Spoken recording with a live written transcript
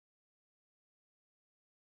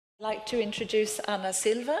I'd like to introduce Anna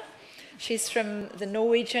Silva. She's from the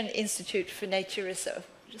Norwegian Institute for Nature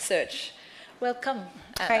Research. Welcome,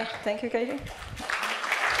 Anna. Hi, thank you, Katie.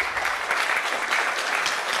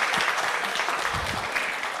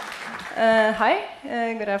 Hi,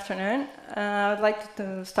 good afternoon. I'd like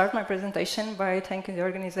to start my presentation by thanking the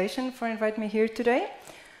organization for inviting me here today.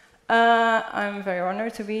 I'm very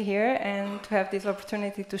honored to be here and to have this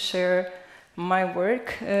opportunity to share my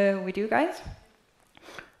work with you guys.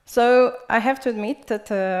 So I have to admit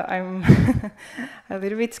that I'm a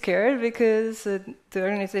little bit scared because the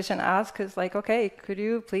organization asked us, like, okay, could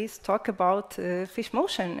you please talk about fish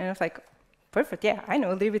motion? And I was like, perfect, yeah, I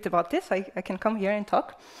know a little bit about this. I can come here and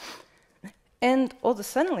talk. And all of a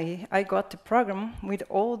sudden, I got the program with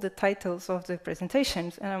all the titles of the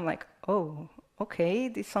presentations. And I'm like, oh, okay,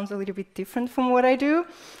 this sounds a little bit different from what I do.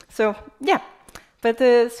 So, yeah. But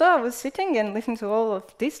so I was sitting and listening to all of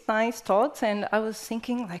these nice thoughts, and I was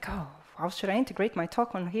thinking, like, oh, how should I integrate my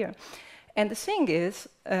talk on here? And the thing is,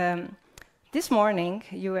 this morning,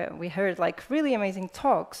 we heard, like, really amazing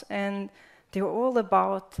talks, and they were all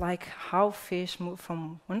about, like, how fish move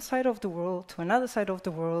from one side of the world to another side of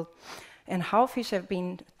the world, and how fish have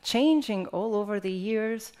been changing all over the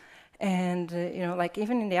years. And, you know, like,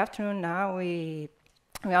 even in the afternoon now, we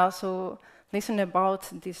also listen about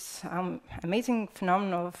this amazing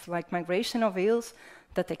phenomenon of like migration of eels,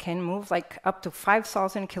 that they can move like up to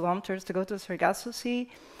 5,000 kilometers to go to the Sargasso Sea.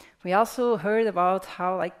 We also heard about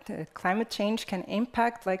how like the climate change can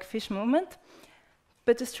impact like fish movement.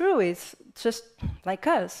 But the truth is, just like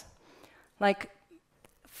us, like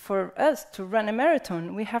for us to run a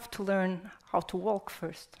marathon, we have to learn how to walk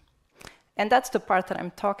first. And that's the part that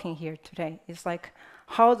I'm talking here today, is like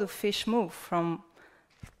how do fish move from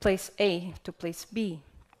place A to place B.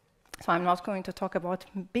 So I'm not going to talk about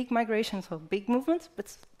big migrations or big movements,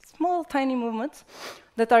 but small, tiny movements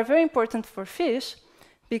that are very important for fish,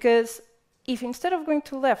 because if instead of going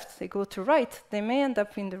to left, they go to right, they may end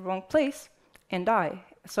up in the wrong place and die.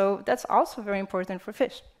 So that's also very important for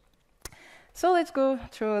fish. So let's go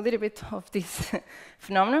through a little bit of this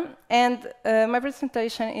phenomenon. And my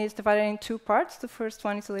presentation is divided in two parts. The first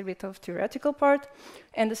one is a little bit of theoretical part.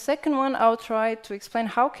 And the second one, I'll try to explain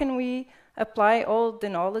how can we apply all the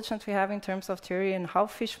knowledge that we have in terms of theory and how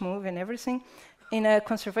fish move and everything in a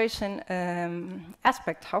conservation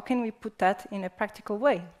aspect. How can we put that in a practical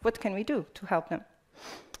way? What can we do to help them?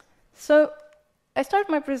 So I start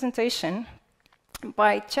my presentation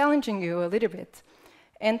by challenging you a little bit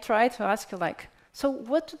and try to ask you, like, so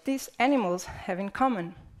what do these animals have in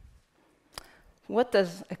common? What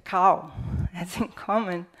does a cow have in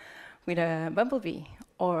common with a bumblebee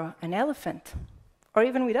or an elephant, or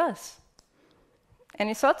even with us?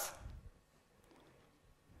 Any thoughts?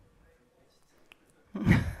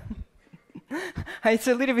 It's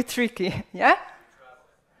a little bit tricky, yeah?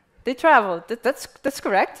 They travel. That's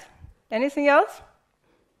correct. Anything else?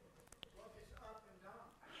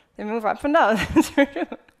 They move up and down.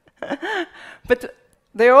 But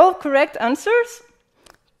they're all correct answers.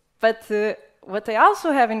 But what they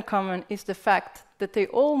also have in common is the fact that they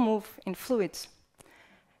all move in fluids.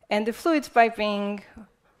 And the fluids by being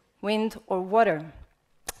wind or water.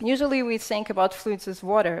 Usually we think about fluids as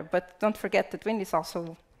water, but don't forget that wind is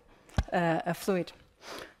also a fluid.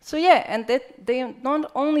 So yeah, and that they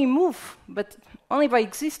not only move, but only by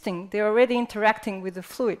existing, they're already interacting with the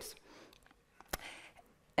fluids.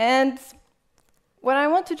 And what I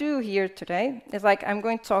want to do here today is, like, I'm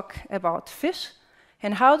going to talk about fish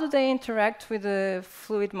and how do they interact with the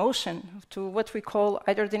fluid motion, to what we call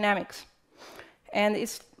hydrodynamics. And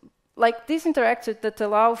it's like these interactions that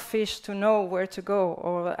allow fish to know where to go,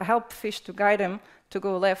 or help fish to guide them to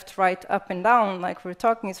go left, right, up and down, like we're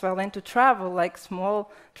talking as well, and to travel, like small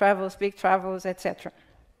travels, big travels, etc.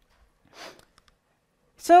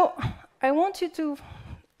 So I want you to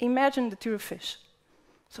imagine that you're a fish.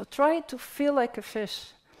 So try to feel like a fish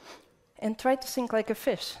and try to think like a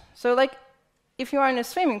fish. So like if you are in a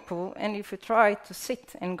swimming pool and if you try to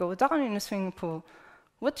sit and go down in a swimming pool,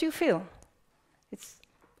 what do you feel?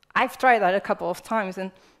 I've tried that a couple of times and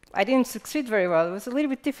I didn't succeed very well. It was a little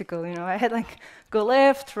bit difficult, you know. I had like go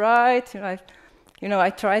left, right, I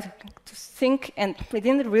tried to think and it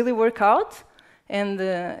didn't really work out. And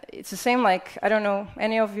it's the same, like, I don't know,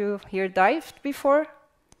 any of you here dived before?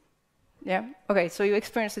 Yeah? Okay, so you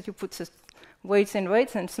experience that you put weights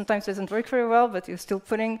and sometimes it doesn't work very well, but you're still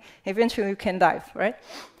putting, eventually you can dive, right?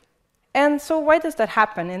 And so why does that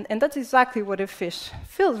happen? And that's exactly what a fish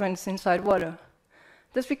feels when it's inside water.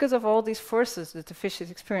 That's because of all these forces that the fish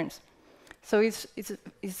is experiencing. So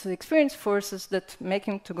it's experienced forces that make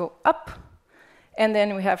him to go up, and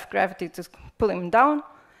then we have gravity to pull him down,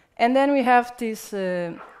 And then we have these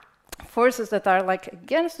forces that are like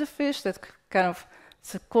against the fish, that kind of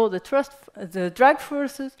called the drag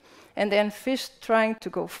forces, and then fish trying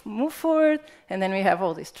to move forward, and then we have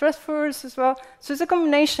all these thrust forces as well. So it's a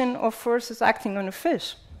combination of forces acting on a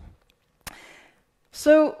fish.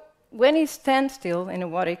 So when he stands still in the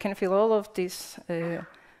water, you can feel all of these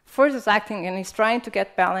forces acting, and he's trying to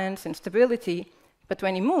get balance and stability. But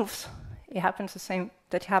when he moves, it happens the same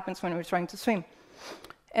that happens when we're trying to swim.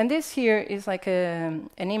 And this here is like an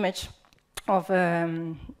image of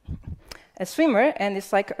a swimmer, and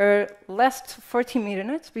it's like her last 40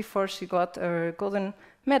 minutes before she got her golden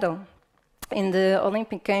medal in the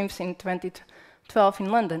Olympic Games in 2012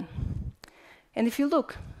 in London. And if you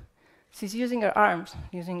look, she's using her arms,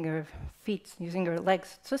 using her feet, using her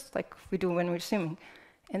legs, just like we do when we're swimming.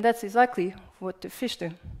 And that's exactly what the fish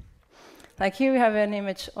do. Like here we have an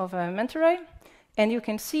image of a manta ray, and you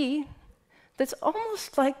can see that's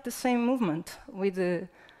almost like the same movement with the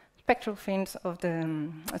pectoral fins of the,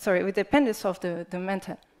 with the appendix of the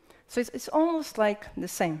manta. So it's almost like the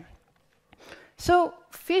same. So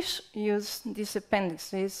fish use these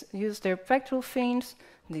appendices, use their pectoral fins,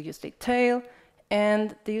 they use their tail,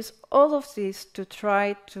 and they use all of these to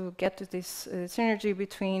try to get to this synergy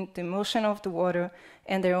between the motion of the water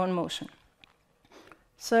and their own motion.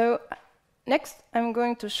 So next, I'm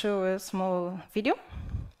going to show a small video.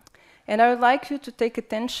 And I would like you to take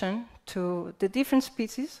attention to the different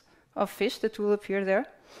species of fish that will appear there.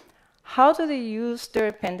 How do they use their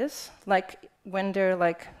appendix? Like when they're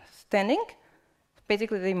like standing,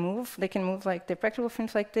 basically they move. They can move like their pectoral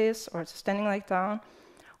fins like this, or standing like down,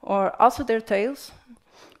 or also their tails.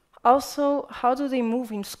 Also, how do they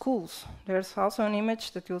move in schools? There's also an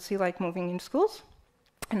image that you'll see like moving in schools.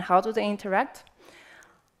 And how do they interact?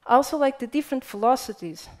 Also, like the different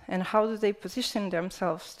velocities, and how do they position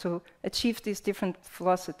themselves to achieve these different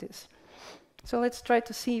velocities. So let's try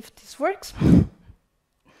to see if this works.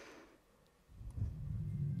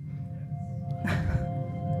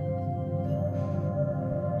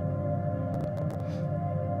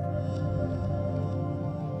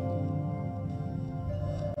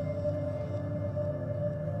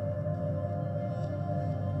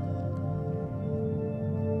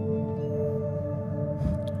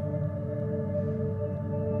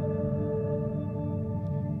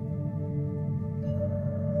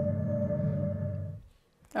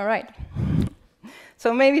 All right.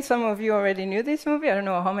 So maybe some of you already knew this movie. I don't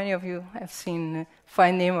know how many of you have seen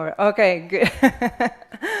Finding Nemo. Okay, good.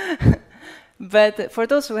 But for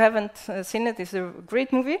those who haven't seen it, it's a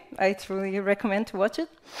great movie. I truly recommend to watch it.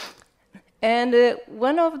 And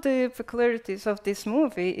one of the peculiarities of this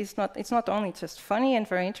movie is it's not only just funny and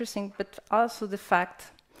very interesting, but also the fact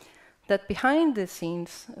that behind the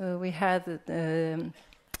scenes we had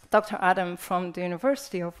Dr. Adam from the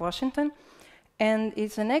University of Washington, and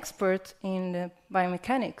is an expert in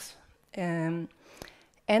biomechanics. And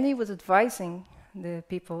he was advising the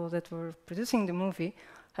people that were producing the movie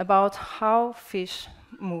about how fish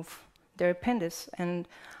move their appendix and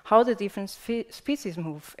how the different species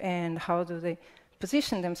move and how do they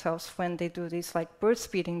position themselves when they do this like bird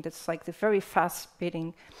speeding, that's like the very fast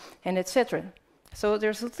speeding, and etc. So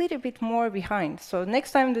there's a little bit more behind. So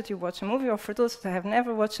next time that you watch a movie, or for those that have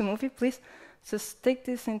never watched a movie, please just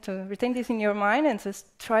retain this in your mind and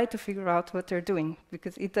just try to figure out what they're doing,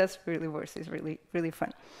 because it does really work. It's really, really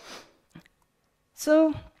fun.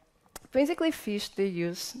 So basically fish, they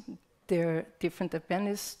use their different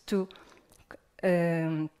appendices to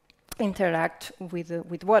interact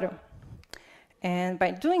with water. And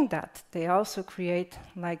by doing that, they also create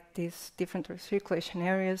like these different recirculation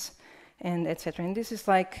areas and etc. And this is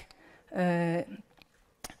like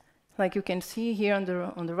you can see here on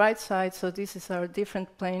the right side. So this is our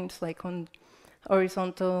different planes, like on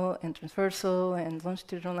horizontal and transversal and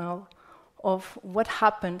longitudinal, of what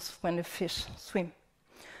happens when the fish swim.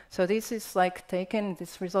 So this is like taken,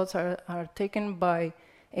 these results are taken by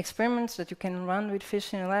experiments that you can run with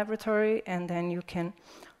fish in a laboratory, and then you can,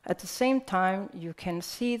 at the same time, you can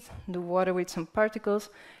seed the water with some particles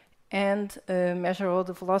and measure all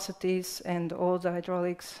the velocities and all the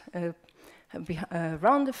hydraulics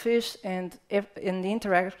around the fish and in the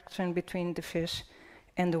interaction between the fish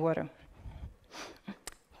and the water.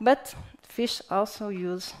 But fish also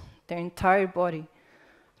use their entire body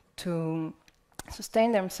to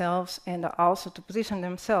sustain themselves and also to position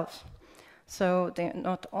themselves. So they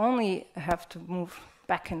not only have to move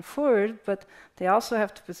back and forward, but they also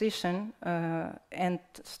have to position and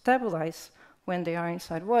stabilize when they are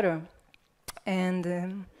inside water.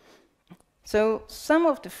 And so some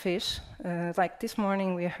of the fish, like this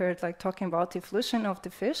morning we heard like talking about the evolution of the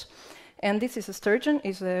fish, And this is a sturgeon,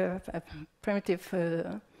 is a primitive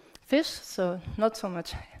fish, so not so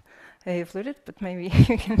much fluted, but maybe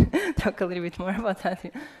you can talk a little bit more about that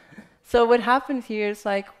here. So what happened here is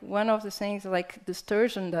like one of the things like the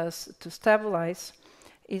sturgeon does to stabilize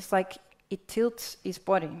is like it tilts its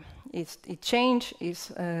body. It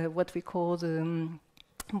changes what we call the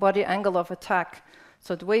body angle of attack.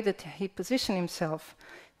 So the way that he positioned himself,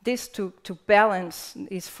 this to balance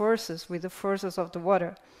his forces with the forces of the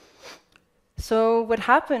water. So what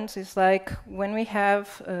happens is like when we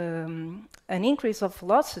have an increase of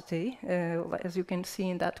velocity, as you can see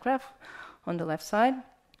in that graph on the left side.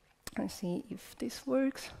 Let's see if this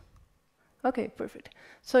works. Okay, perfect.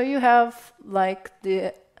 So you have like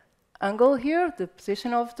the angle here, the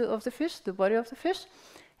position of the fish, the body of the fish,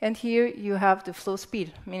 and here you have the flow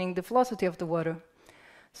speed, meaning the velocity of the water.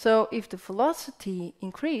 So if the velocity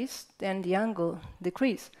increase, then the angle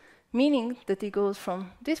decrease, meaning that it goes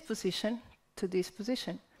from this position to this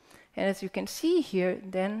position. And as you can see here,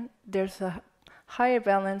 then there's a higher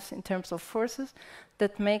balance in terms of forces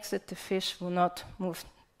that makes it the fish will not move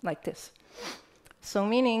like this. So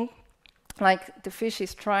meaning, like the fish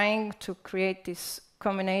is trying to create this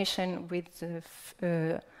combination with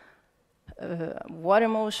the water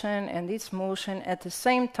motion and its motion at the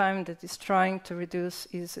same time that it's trying to reduce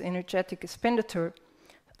its energetic expenditure,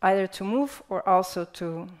 either to move or also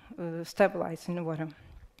to stabilize in the water.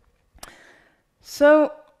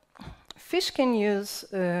 So fish can use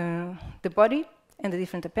the body and the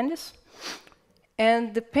different appendices.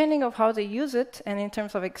 And depending on how they use it, and in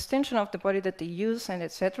terms of extension of the body that they use, and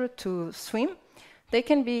etc., to swim, they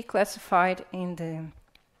can be classified in the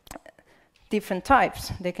different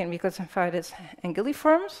types. They can be classified as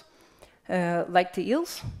anguilliforms, like the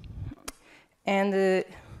eels. And the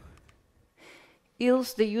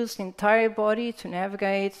eels, they use the entire body to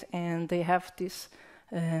navigate, and they have this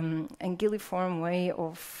anguilliform way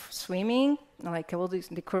of swimming, like all this,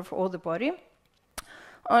 they curve all the body.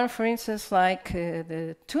 Or, for instance, like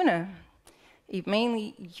the tuna, it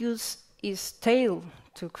mainly uses its tail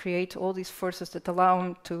to create all these forces that allow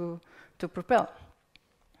him to propel.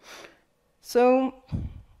 So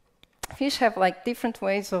fish have like different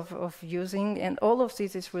ways of using, and all of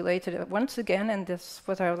this is related, once again, and that's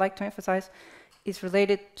what I would like to emphasize, is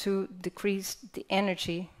related to decrease the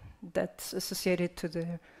energy that's associated to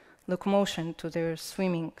the locomotion, to their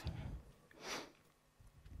swimming.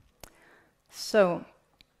 So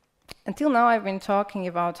until now, I've been talking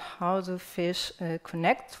about how do fish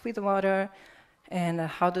connect with the water and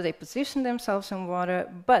how do they position themselves in water.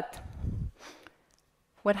 But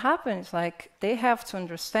what happens, like, they have to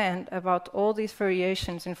understand about all these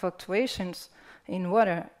variations and fluctuations in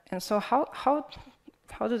water. And so how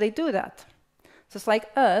do they do that? Just like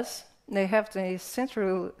us, they have the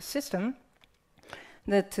central system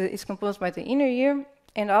that is composed by the inner ear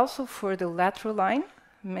and also for the lateral line.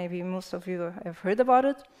 Maybe most of you have heard about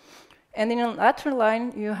it. And in a lateral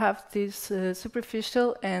line, you have these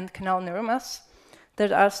superficial and canal neuromas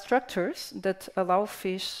that are structures that allow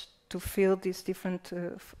fish to feel these different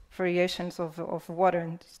variations of water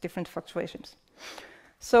and these different fluctuations.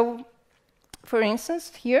 So, for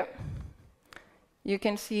instance, here, you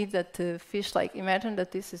can see that the fish, like, imagine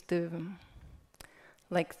that this is the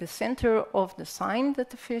center of the sign that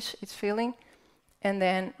the fish is feeling, and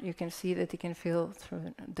then you can see that it can feel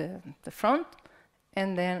through the front,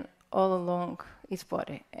 and then all along its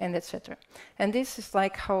body, and etc. And this is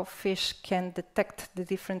like how fish can detect the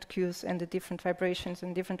different cues and the different vibrations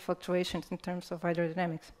and different fluctuations in terms of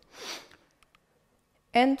hydrodynamics.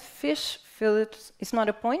 And fish feel it, it's not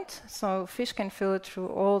a point, so fish can feel it through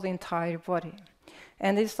all the entire body.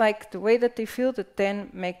 And it's like the way that they feel that then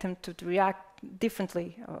make them to react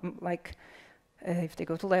differently, if they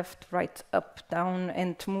go to left, right, up, down,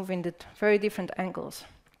 and to move in the very different angles.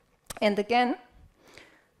 And again,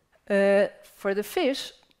 for the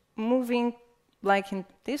fish, moving like in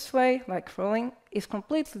this way, like rolling, is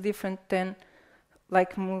completely different than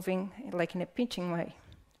like moving like in a pinching way.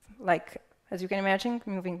 Like, as you can imagine,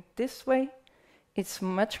 moving this way, it's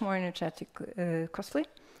much more energetic, costly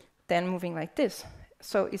than moving like this.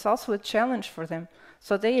 So it's also a challenge for them.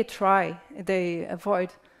 So they avoid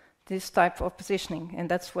this type of positioning, and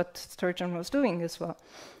that's what sturgeon was doing as well.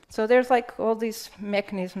 So there's like all these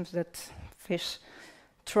mechanisms that fish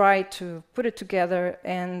try to put it together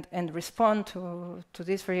and respond to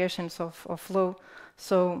these variations of flow,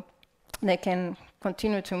 so they can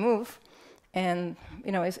continue to move. And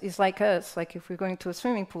you know, it's like us, like if we're going to a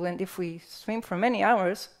swimming pool, and if we swim for many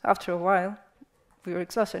hours, after a while, we are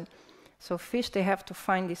exhausted. So fish, they have to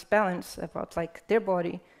find this balance about like their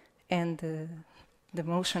body and the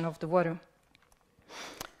motion of the water.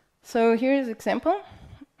 So here's an example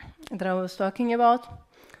that I was talking about.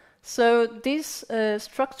 So these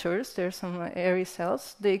structures, there's some airy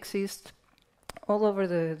cells, they exist all over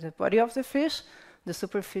the body of the fish, the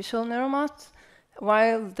superficial neuromass,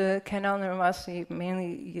 while the canal neuromass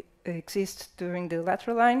mainly exists during the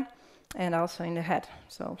lateral line and also in the head.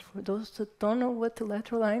 So for those that don't know what the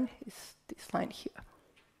lateral line is, this line here.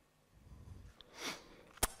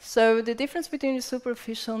 So the difference between the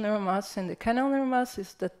superficial neuromass and the canal neuromass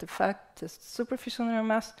is that the fact that superficial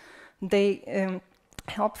neuromass, they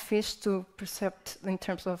help fish to percept in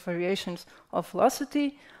terms of variations of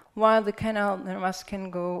velocity, while the canal neuromass can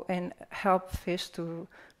go and help fish to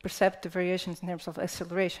percept the variations in terms of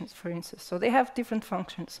accelerations, for instance. So they have different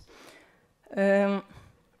functions. So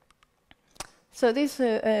this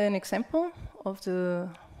is an example of the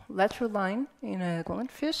lateral line in a golden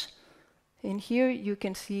fish. And here you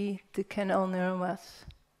can see the canal neuromass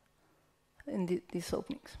in these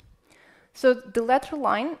openings. So the lateral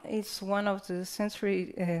line is one of the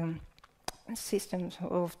sensory systems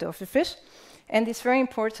of the fish, and it's very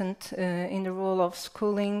important in the role of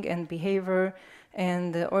schooling and behavior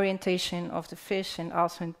and the orientation of the fish and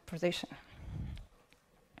also in predation.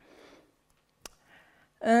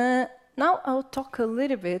 Now I'll talk a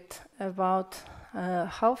little bit about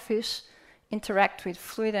how fish interact with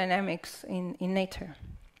fluid dynamics in nature.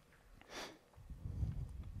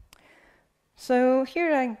 So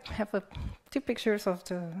here I have two pictures of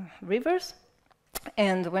the rivers,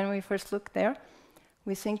 and when we first look there,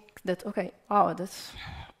 we think that, okay, oh, that's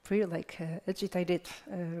pretty like agitated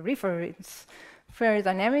river. It's very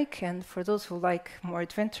dynamic, and for those who like more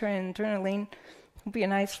adventure and adrenaline, it would be a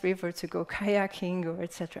nice river to go kayaking or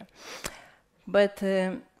etc. But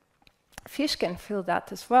fish can feel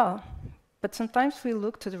that as well. But sometimes we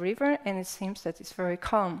look to the river and it seems that it's very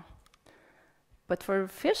calm. But for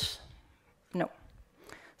fish, no.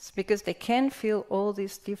 It's because they can feel all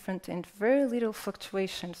these different and very little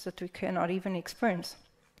fluctuations that we cannot even experience.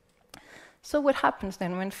 So what happens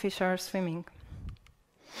then when fish are swimming?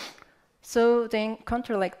 So they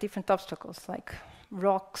encounter like different obstacles, like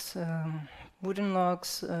rocks, wooden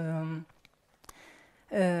logs,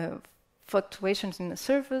 fluctuations in the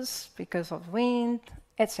surface because of wind,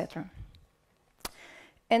 etc.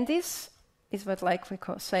 And this is what, like we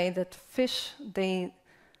say, that fish, they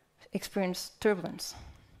experience turbulence.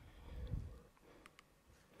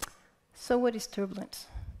 So what is turbulence?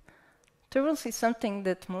 Turbulence is something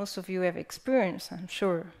that most of you have experienced, I'm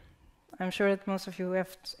sure. I'm sure that most of you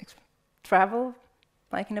have traveled,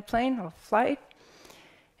 like in a plane or flight.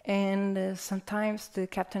 And sometimes the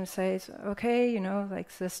captain says, okay, you know,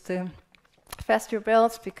 like just fasten your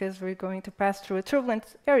belts because we're going to pass through a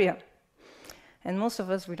turbulent area. And most of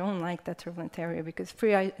us, we don't like that turbulent area because it's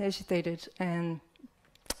pretty agitated. And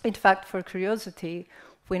in fact, for curiosity,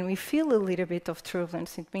 when we feel a little bit of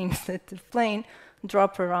turbulence, it means that the plane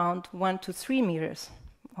drops around 1 to 3 meters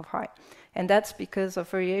of height. And that's because of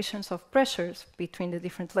variations of pressures between the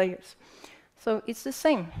different layers. So it's the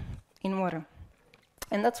same in water.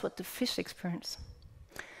 And that's what the fish experience.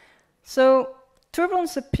 So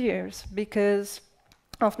turbulence appears because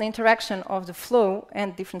of the interaction of the flow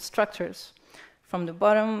and different structures. From the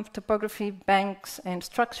bottom, topography, banks, and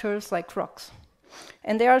structures like rocks.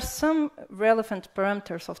 And there are some relevant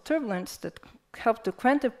parameters of turbulence that help to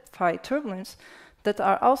quantify turbulence that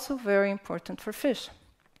are also very important for fish.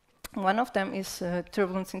 One of them is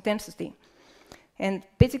turbulence intensity, and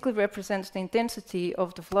basically represents the intensity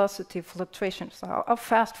of the velocity fluctuations, so how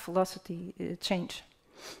fast velocity change.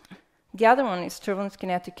 The other one is turbulence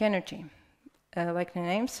kinetic energy. Like the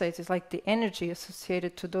name says, it's like the energy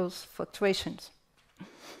associated to those fluctuations.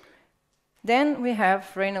 Then we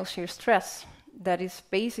have Reynolds shear stress. That is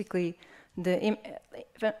basically the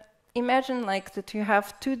imagine like that you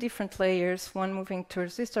have two different layers, one moving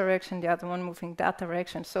towards this direction, the other one moving that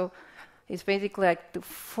direction. So it's basically like the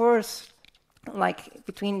force like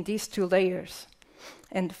between these two layers.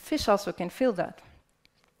 And fish also can feel that.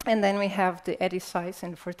 And then we have the eddy size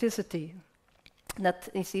and vorticity. That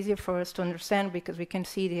is easier for us to understand because we can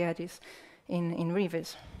see the eddies in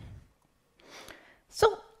rivers.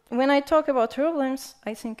 So when I talk about turbulence,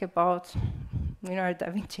 I think about Leonardo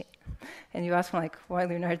da Vinci. And you ask me, like, why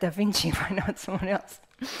Leonardo da Vinci? Why not someone else?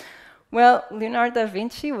 Well, Leonardo da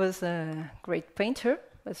Vinci was a great painter,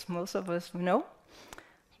 as most of us know.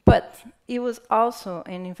 But he was also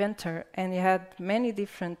an inventor, and he had many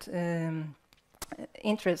different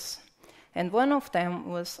interests. And one of them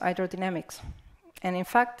was hydrodynamics. And in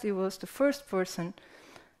fact, he was the first person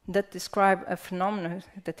that described a phenomenon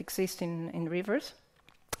that exists in rivers,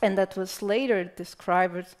 and that was later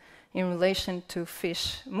described in relation to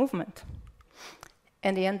fish movement.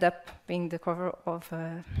 and they end up being the cover of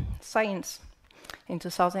Science. In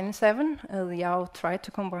 2007, Liao tried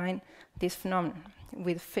to combine this phenomenon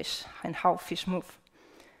with fish and how fish move.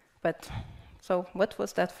 But so what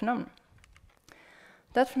was that phenomenon?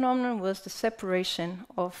 That phenomenon was the separation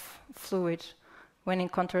of fluid when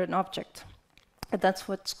encountered an object. And that's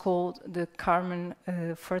what's called the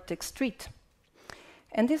Kármán-Fertig street.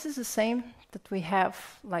 And this is the same that we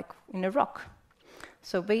have like in a rock.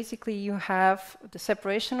 So basically you have the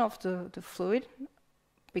separation of the fluid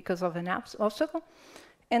because of an obstacle,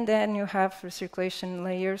 and then you have recirculation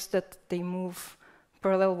layers that they move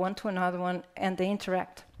parallel one to another one and they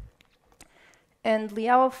interact. And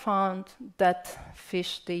Liao found that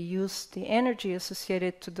fish, they use the energy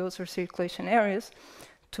associated to those recirculation areas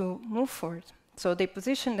to move forward. So they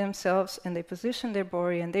position themselves and they position their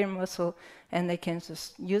body and their muscle, and they can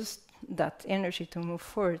just use that energy to move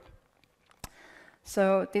forward.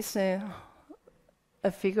 So this is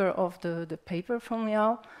a figure of the paper from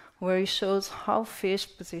Liao, where he shows how fish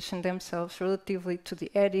position themselves relatively to the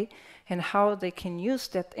eddy and how they can use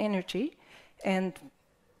that energy and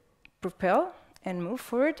propel and move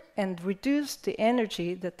forward and reduce the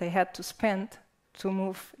energy that they had to spend to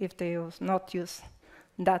move if they was not use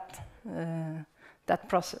that that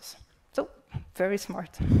process. So very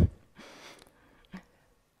smart.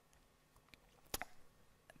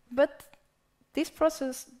 But this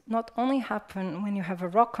process not only happens when you have a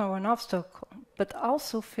rock or an obstacle, but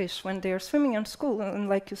also fish when they are swimming in school, and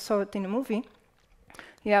like you saw it in the movie,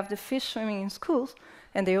 you have the fish swimming in schools,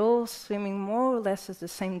 and they're all swimming more or less at the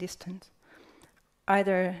same distance,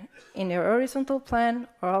 either in their horizontal plane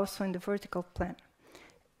or also in the vertical plane.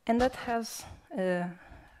 And that has a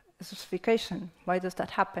justification. Why does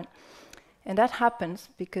that happen? And that happens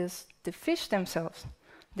because the fish themselves,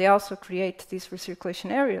 they also create these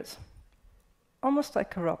recirculation areas, almost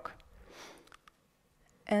like a rock.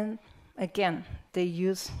 And again, they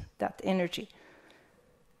use that energy.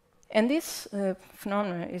 And this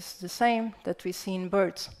phenomenon is the same that we see in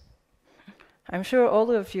birds. I'm sure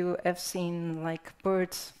all of you have seen like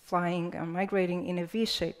birds flying and migrating in a V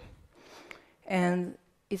shape. And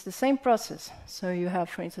it's the same process. So you have,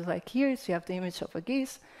 for instance, like here, you have the image of a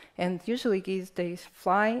geese, and usually geese, they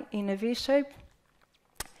fly in a V shape.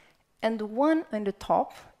 And the one on the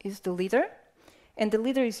top is the leader, and the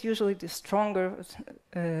leader is usually the stronger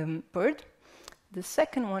bird. The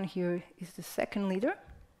second one here is the second leader.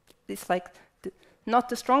 It's like not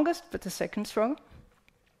the strongest, but the second strong.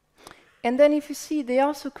 And then if you see, they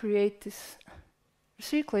also create these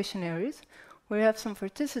recirculation areas where you have some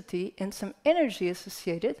vorticity and some energy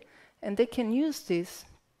associated, and they can use this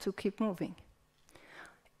to keep moving.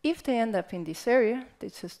 If they end up in this area, they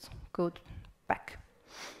just go back.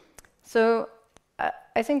 So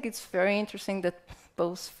I think it's very interesting that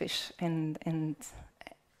both fish and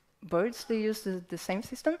birds, they use the same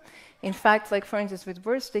system. In fact, like for instance with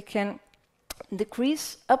birds, they can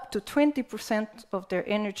decrease up to 20% of their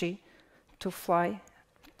energy to fly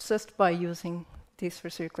just by using these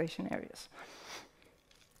recirculation areas.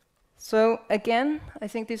 So again, I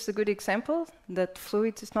think this is a good example that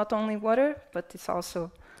fluid is not only water, but it's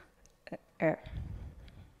also air.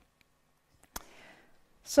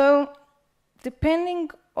 So depending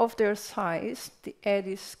on their size, the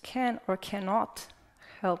eddies can or cannot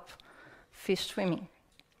help fish swimming.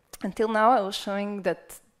 Until now, I was showing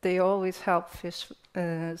that they always help fish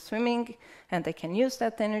swimming, and they can use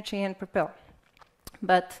that energy and propel.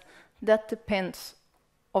 But that depends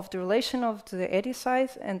of the relation of the eddy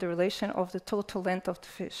size and the relation of the total length of the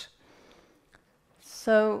fish.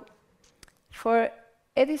 So for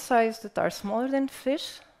eddy size that are smaller than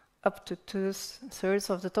fish, up to 2/3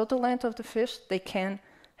 of the total length of the fish, they can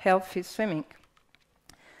help fish swimming.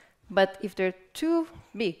 But if they're too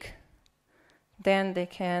big, then they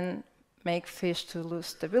can make fish to lose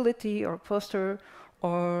stability or posture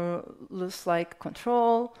or lose like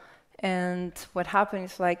control. And what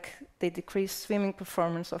happens is like they decrease swimming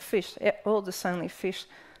performance of fish. All of a sudden fish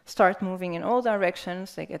start moving in all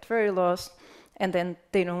directions, they get very lost, and then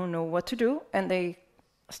they don't know what to do, and they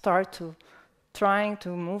start to trying to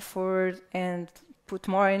move forward and put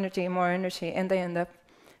more energy, and they end up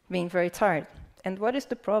being very tired. And what is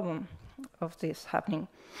the problem of this happening?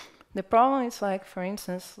 The problem is like, for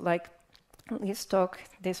instance, like Liz talked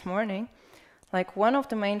this morning, like one of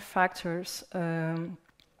the main factors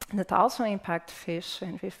that also impact fish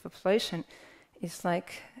and fish population is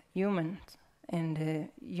like human and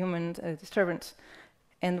human disturbance.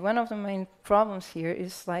 And one of the main problems here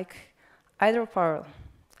is like hydropower.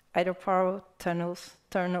 Hydropower, tunnels,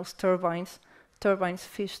 turbines,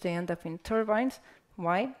 fish, they end up in turbines.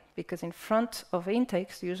 Why? because in front of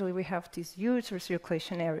intakes, usually we have these huge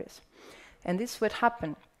recirculation areas. And this would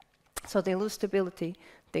happen. So they lose stability,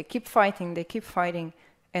 they keep fighting,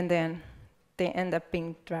 and then they end up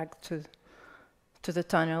being dragged to the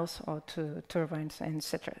tunnels or to turbines, and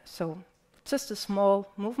etc. So just a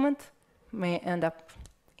small movement may end up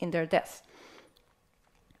in their death.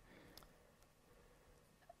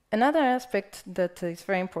 Another aspect that is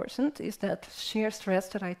very important is that shear stress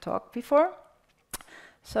that I talked before.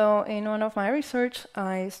 So in one of my research,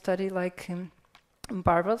 I study like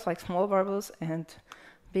barbels, like small barbels and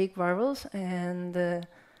big barbels, and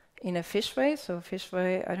in a fishway. So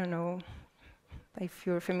fishway, I don't know if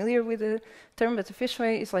you're familiar with the term, but a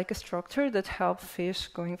fishway is like a structure that helps fish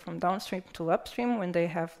going from downstream to upstream when they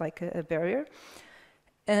have like a barrier.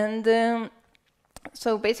 And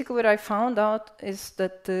so basically what I found out is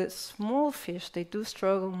that the small fish, they do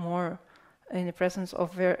struggle more in the presence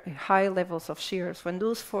of very high levels of shears when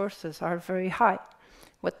those forces are very high.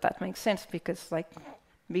 What that makes sense, because like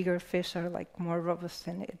bigger fish are like more robust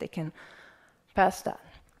and they can pass that.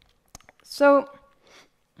 So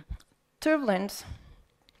turbulence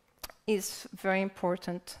is very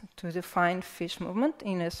important to define fish movement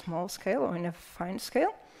in a small scale or in a fine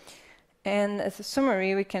scale. And as a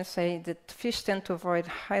summary, we can say that fish tend to avoid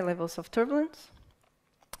high levels of turbulence,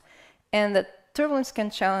 and that turbulence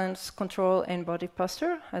can challenge control and body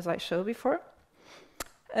posture, as I showed before.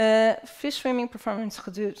 Fish swimming performance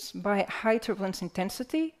reduced by high turbulence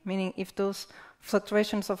intensity, meaning if those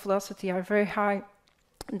fluctuations of velocity are very high,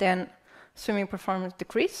 then swimming performance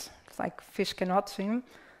decrease. It's like fish cannot swim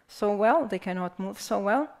so well, they cannot move so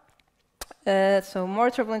well. So more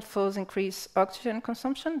turbulent flows increase oxygen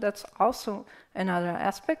consumption. That's also another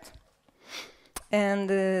aspect. And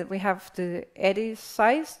we have the eddy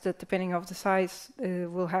size, that depending on the size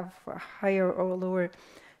will have a higher or lower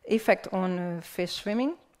effect on fish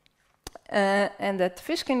swimming. And that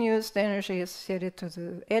fish can use the energy associated to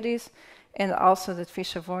the eddies, and also that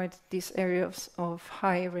fish avoid these areas of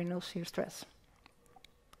high renal shear stress.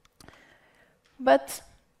 But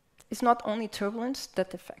it's not only turbulence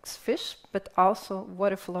that affects fish, but also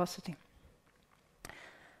water velocity.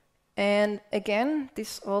 And again,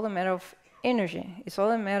 this is all a matter of energy. It's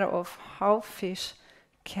all a matter of how fish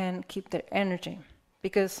can keep their energy.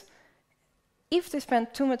 Because if they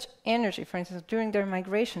spend too much energy, for instance, during their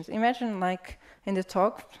migrations, imagine like in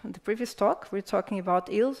the previous talk, we're talking about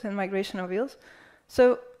eels and migration of eels.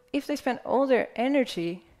 So if they spend all their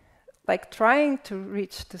energy like trying to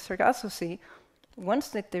reach the Sargasso Sea, once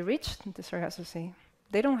that they reach the Sargasso Sea,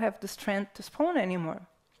 they don't have the strength to spawn anymore.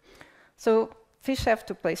 So fish have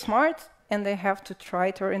to play smart, and they have to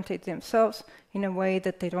try to orientate themselves in a way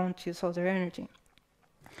that they don't use all their energy.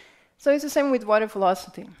 So it's the same with water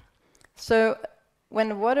velocity. So when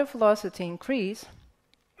the water velocity increases,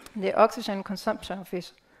 the oxygen consumption of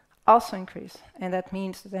fish also increase, and that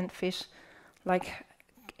means then fish like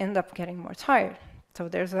end up getting more tired. So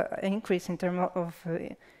there's an increase in terms of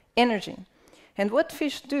energy. And what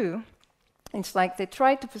fish do, it's like they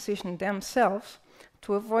try to position themselves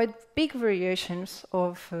to avoid big variations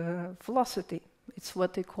of velocity. It's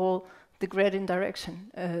what they call the gradient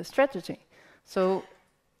direction strategy. So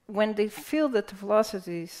when they feel that the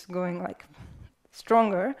velocity is going like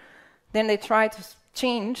stronger, then they try to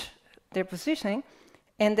change their positioning,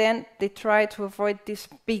 and then they try to avoid these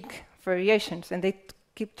big variations, and they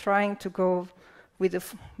keep trying to go with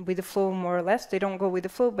the flow more or less. They don't go with the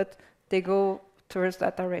flow, but they go towards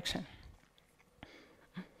that direction.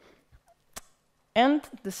 And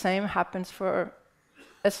the same happens for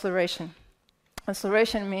acceleration.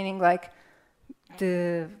 Acceleration meaning like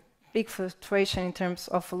the big fluctuation in terms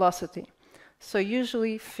of velocity. So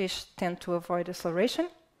usually fish tend to avoid acceleration,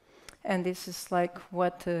 and this is like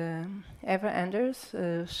what Eva Anders,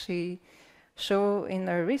 she showed in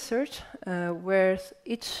her research, where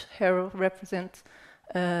each arrow represents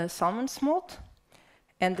salmon smolt,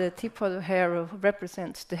 and the tip of the arrow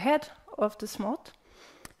represents the head of the smolt.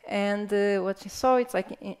 And what you saw, it's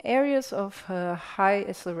like in areas of high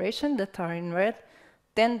acceleration that are in red,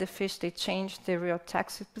 then the fish, they change their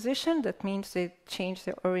rheotaxic position. That means they change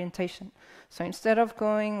their orientation. So instead of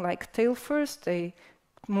going like tail first, they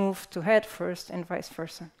move to head first and vice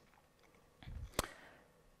versa.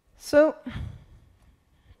 So,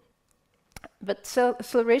 but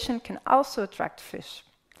acceleration can also attract fish.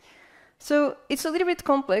 So it's a little bit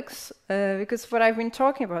complex because what I've been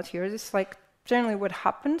talking about here is like generally what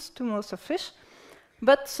happens to most of fish,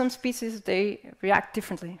 but some species, they react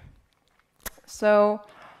differently. So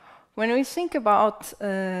when we think about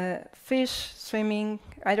fish, swimming,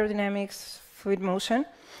 hydrodynamics, fluid motion,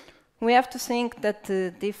 we have to think that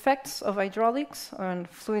the effects of hydraulics on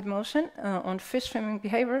fluid motion, on fish swimming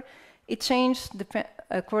behavior, it changes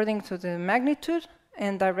according to the magnitude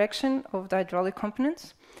and direction of the hydraulic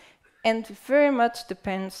components, and very much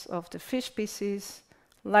depends of the fish species,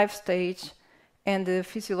 life stage, and the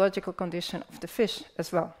physiological condition of the fish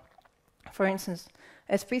as well. For instance,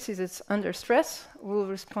 a species that's under stress will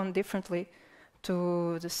respond differently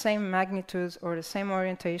to the same magnitude or the same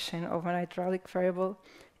orientation of an hydraulic variable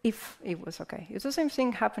if it was okay. It's the same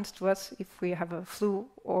thing happens to us if we have a flu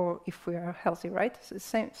or if we are healthy, right? It's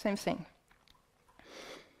the same thing.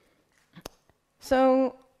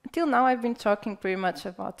 So until now I've been talking pretty much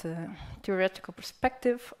about the theoretical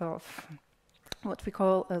perspective of what we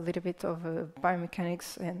call a little bit of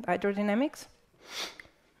biomechanics and hydrodynamics.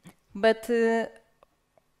 But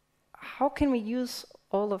how can we use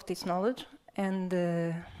all of this knowledge and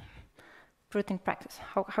put it in practice?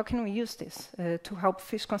 How can we use this to help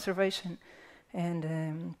fish conservation and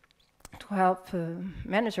to help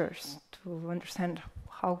managers to understand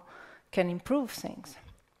how can improve things?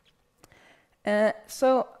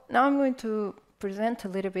 So now I'm going to present a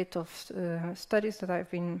little bit of studies that I've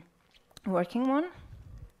been working on.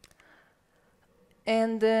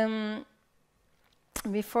 And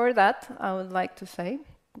before that, I would like to say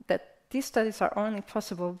that these studies are only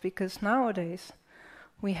possible because nowadays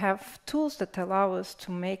we have tools that allow us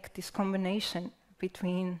to make this combination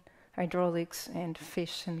between hydraulics and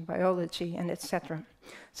fish and biology and etc.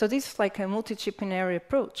 So this is like a multidisciplinary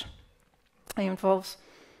approach. It involves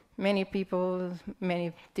many people,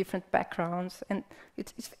 many different backgrounds, and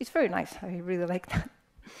it's very nice. I really like that.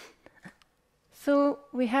 So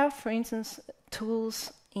we have, for instance,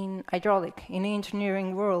 tools in hydraulic, in the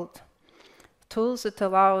engineering world, tools that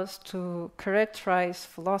allow us to characterize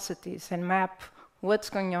velocities and map what's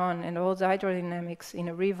going on and all the hydrodynamics in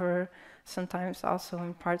a river, sometimes also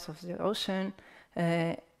in parts of the ocean,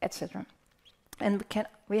 etc. And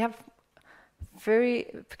we have very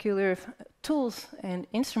peculiar tools and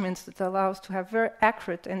instruments that allow us to have very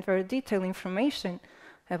accurate and very detailed information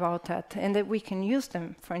about that, and that we can use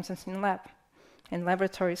them, for instance, in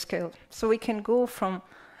laboratory scale. So we can go from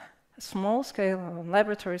small scale or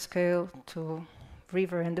laboratory scale to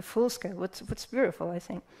river and the full scale. What's beautiful, I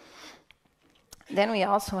think. Then we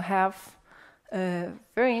also have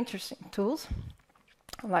very interesting tools,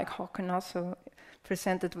 like Håkon also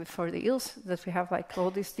presented for the eels, that we have like all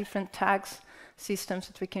these different tags systems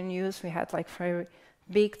that we can use. We had like very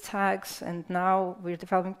big tags, and now we're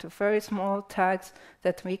developing to very small tags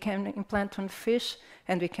that we can implant on fish,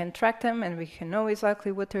 and we can track them, and we can know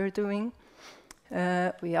exactly what they're doing.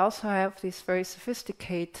 We also have these very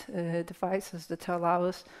sophisticated devices that allow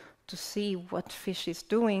us to see what fish is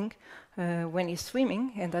doing when he's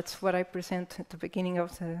swimming, and that's what I present at the beginning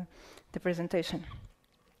of the presentation.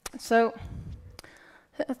 So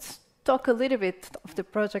let's talk a little bit of the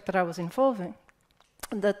project that I was involved in,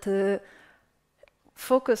 that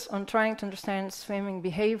focus on trying to understand swimming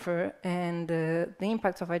behavior and the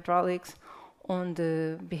impact of hydraulics on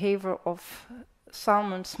the behavior of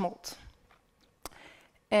salmon smolts.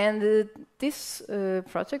 And this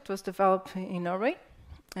project was developed in Norway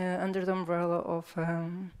under the umbrella of a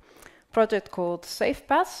project called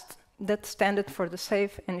SafePath, that stands for the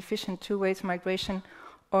safe and efficient two-way migration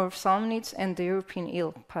of salmonids and the European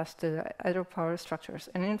eel past the hydropower structures,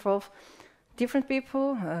 and involve different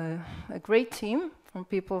people, a great team from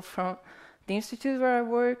people from the institute where I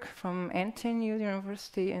work, from NTNU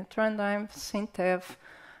University in Trondheim, Sintef,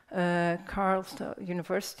 Karlstad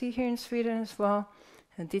University here in Sweden as well,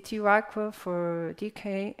 DTU Aqua for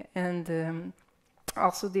DK, and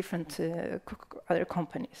also different other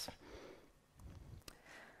companies.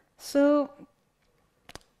 So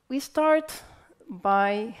we start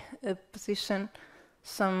by position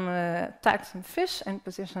some tags and fish and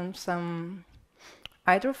position some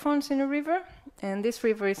hydrophones in a river, and this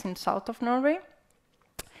river is in south of Norway.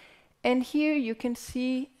 And here you can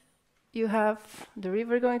see you have the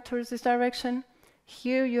river going towards this direction.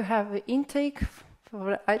 Here you have an intake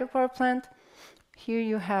for a hydropower plant. Here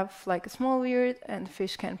you have like a small weir, and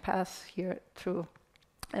fish can pass here through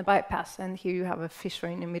a bypass, and here you have a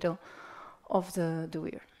fishery in the middle of the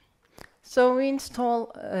weir. So we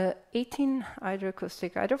install 18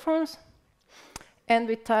 hydroacoustic hydrophones, and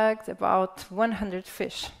we tagged about 100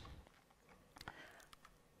 fish.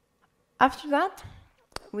 After that,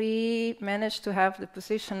 we managed to have the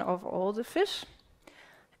position of all the fish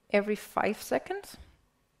every 5 seconds.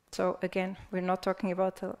 So again, we're not talking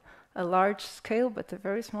about a large scale, but a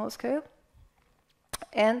very small scale.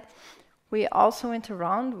 And we also went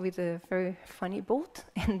around with a very funny boat,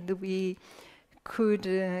 and we could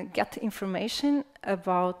get information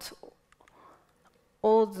about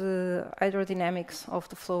all the hydrodynamics of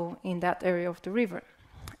the flow in that area of the river.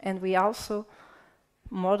 And we also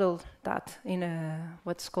modeled that in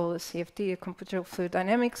what's called a CFD, a computational fluid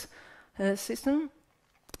dynamics system,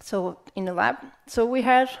 so in the lab. So we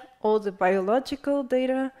had all the biological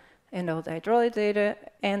data and all the hydraulic data,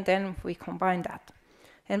 and then we combined that.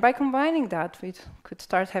 And by combining that, we could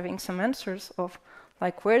start having some answers of,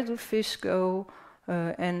 like, where do fish go,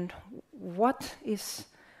 and what is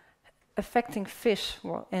affecting fish,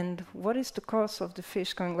 and what is the cause of the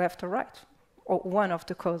fish going left or right, or one of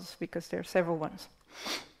the causes, because there are several ones.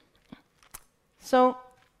 So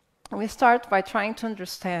we start by trying to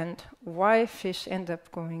understand why fish end up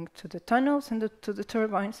going to the tunnels and to the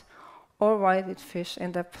turbines, or why did fish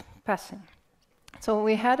end up passing. So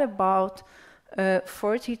we had about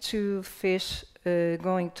 42 fish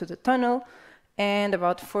going to the tunnel, and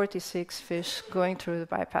about 46 fish going through the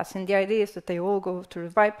bypass. And the idea is that they all go through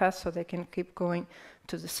the bypass so they can keep going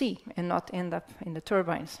to the sea and not end up in the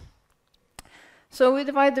turbines. So we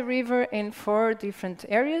divide the river in 4 different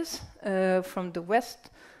areas, from the west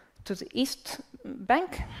to the east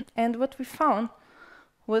bank. And what we found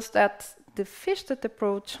was that the fish that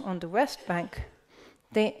approach on the west bank,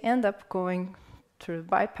 they end up going through the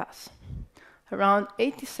bypass. Around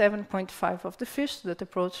 87.5% of the fish that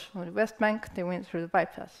approach on the west bank, they went through the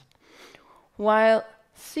bypass. While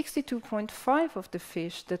 62.5% of the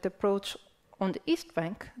fish that approach on the east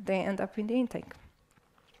bank, they end up in the intake.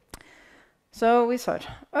 So we thought,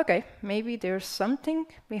 okay, maybe there's something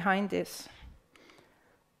behind this.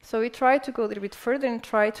 So we tried to go a little bit further and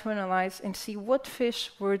try to analyze and see what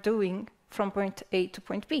fish were doing from point A to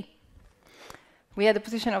point B. We had the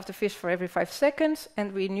position of the fish for every 5 seconds,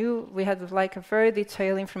 and we knew we had like a very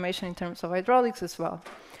detailed information in terms of hydraulics as well.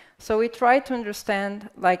 So we tried to understand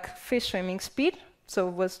like fish swimming speed, so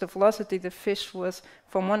was the velocity the fish was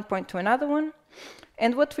from one point to another one,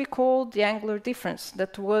 and what we call the angular difference,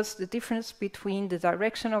 that was the difference between the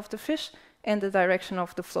direction of the fish and the direction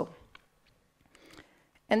of the flow.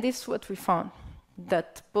 And this is what we found,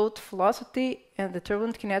 that both velocity and the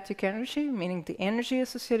turbulent kinetic energy, meaning the energy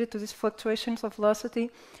associated to these fluctuations of velocity,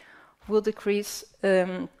 will decrease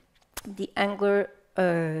the angular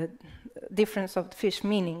difference of the fish,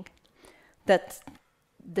 meaning that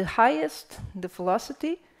the highest the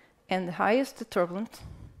velocity and the highest the turbulent,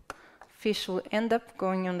 fish will end up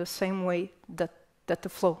going on the same way that the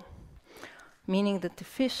flow, meaning that the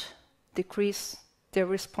fish decrease their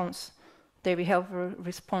response, their behavioral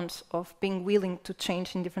response of being willing to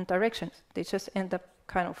change in different directions. They just end up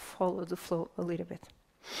kind of follow the flow a little bit.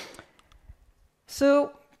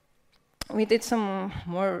 So we did some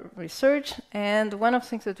more research, and one of the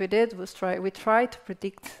things that we did was we tried to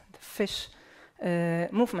predict the fish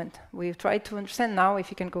movement. We tried to understand now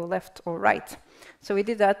if you can go left or right. So we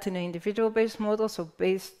did that in an individual-based model, so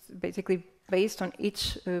basically based on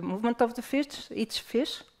each movement of the fish, each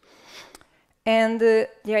fish. And the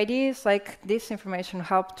idea is like this information will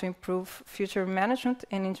help to improve future management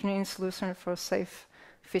and engineering solutions for safe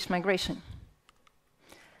fish migration.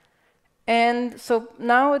 And so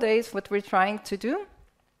nowadays what we're trying to do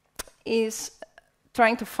is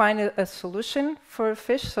trying to find a solution for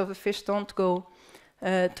fish, so the fish don't go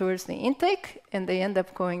towards the intake and they end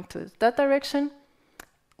up going to that direction.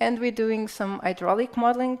 And we're doing some hydraulic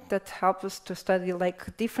modeling that helps us to study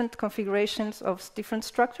like different configurations of different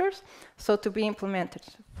structures, so to be implemented.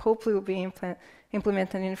 Hopefully will be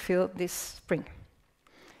implemented in the field this spring.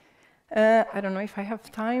 I don't know if I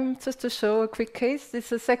have time just to show a quick case. This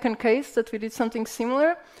is a second case that we did something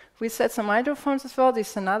similar. We set some hydrophones as well. This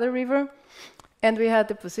is another river. And we had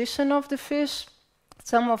the position of the fish.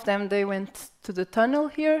 Some of them, they went to the tunnel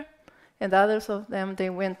here, and others of them, they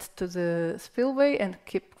went to the spillway and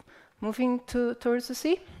keep moving towards the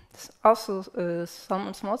sea. It's also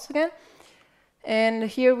salmon smolts again. And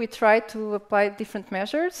here we try to apply different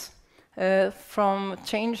measures from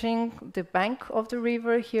changing the bank of the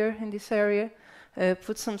river here in this area,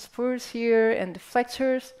 put some spurs here and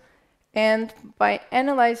deflectors, and by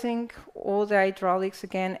analyzing all the hydraulics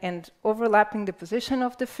again and overlapping the position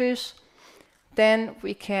of the fish, then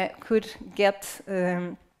we could get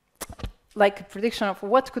like a prediction of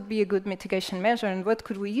what could be a good mitigation measure and what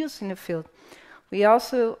could we use in the field. We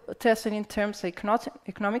also tested in terms of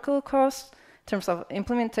economical costs, in terms of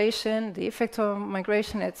implementation, the effect of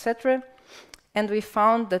migration, etc. And we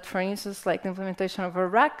found that, for instance, like the implementation of a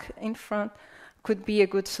rack in front could be a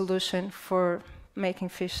good solution for making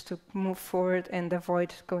fish to move forward and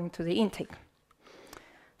avoid going to the intake.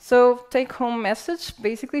 So take-home message,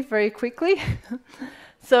 basically, very quickly.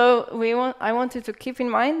 So I wanted to keep in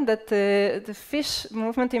mind that the fish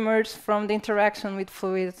movement emerged from the interaction with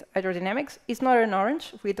fluid hydrodynamics. It's not an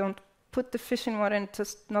orange. We don't put the fish in water and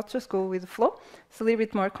not just go with the flow. It's a little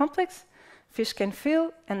bit more complex. Fish can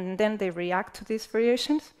feel, and then they react to these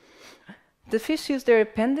variations. The fish use their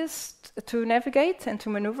appendix to navigate and to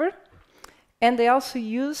maneuver. And they also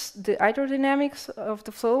use the hydrodynamics of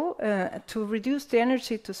the flow to reduce the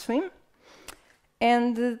energy to swim.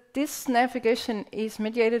 And this navigation is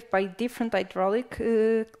mediated by different hydraulic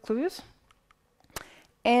clues.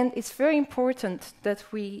 And it's very important that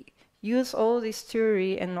we use all this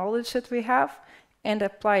theory and knowledge that we have and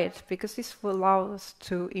apply it, because this will allow us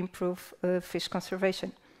to improve fish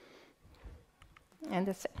conservation. And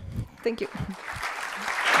that's it. Thank you.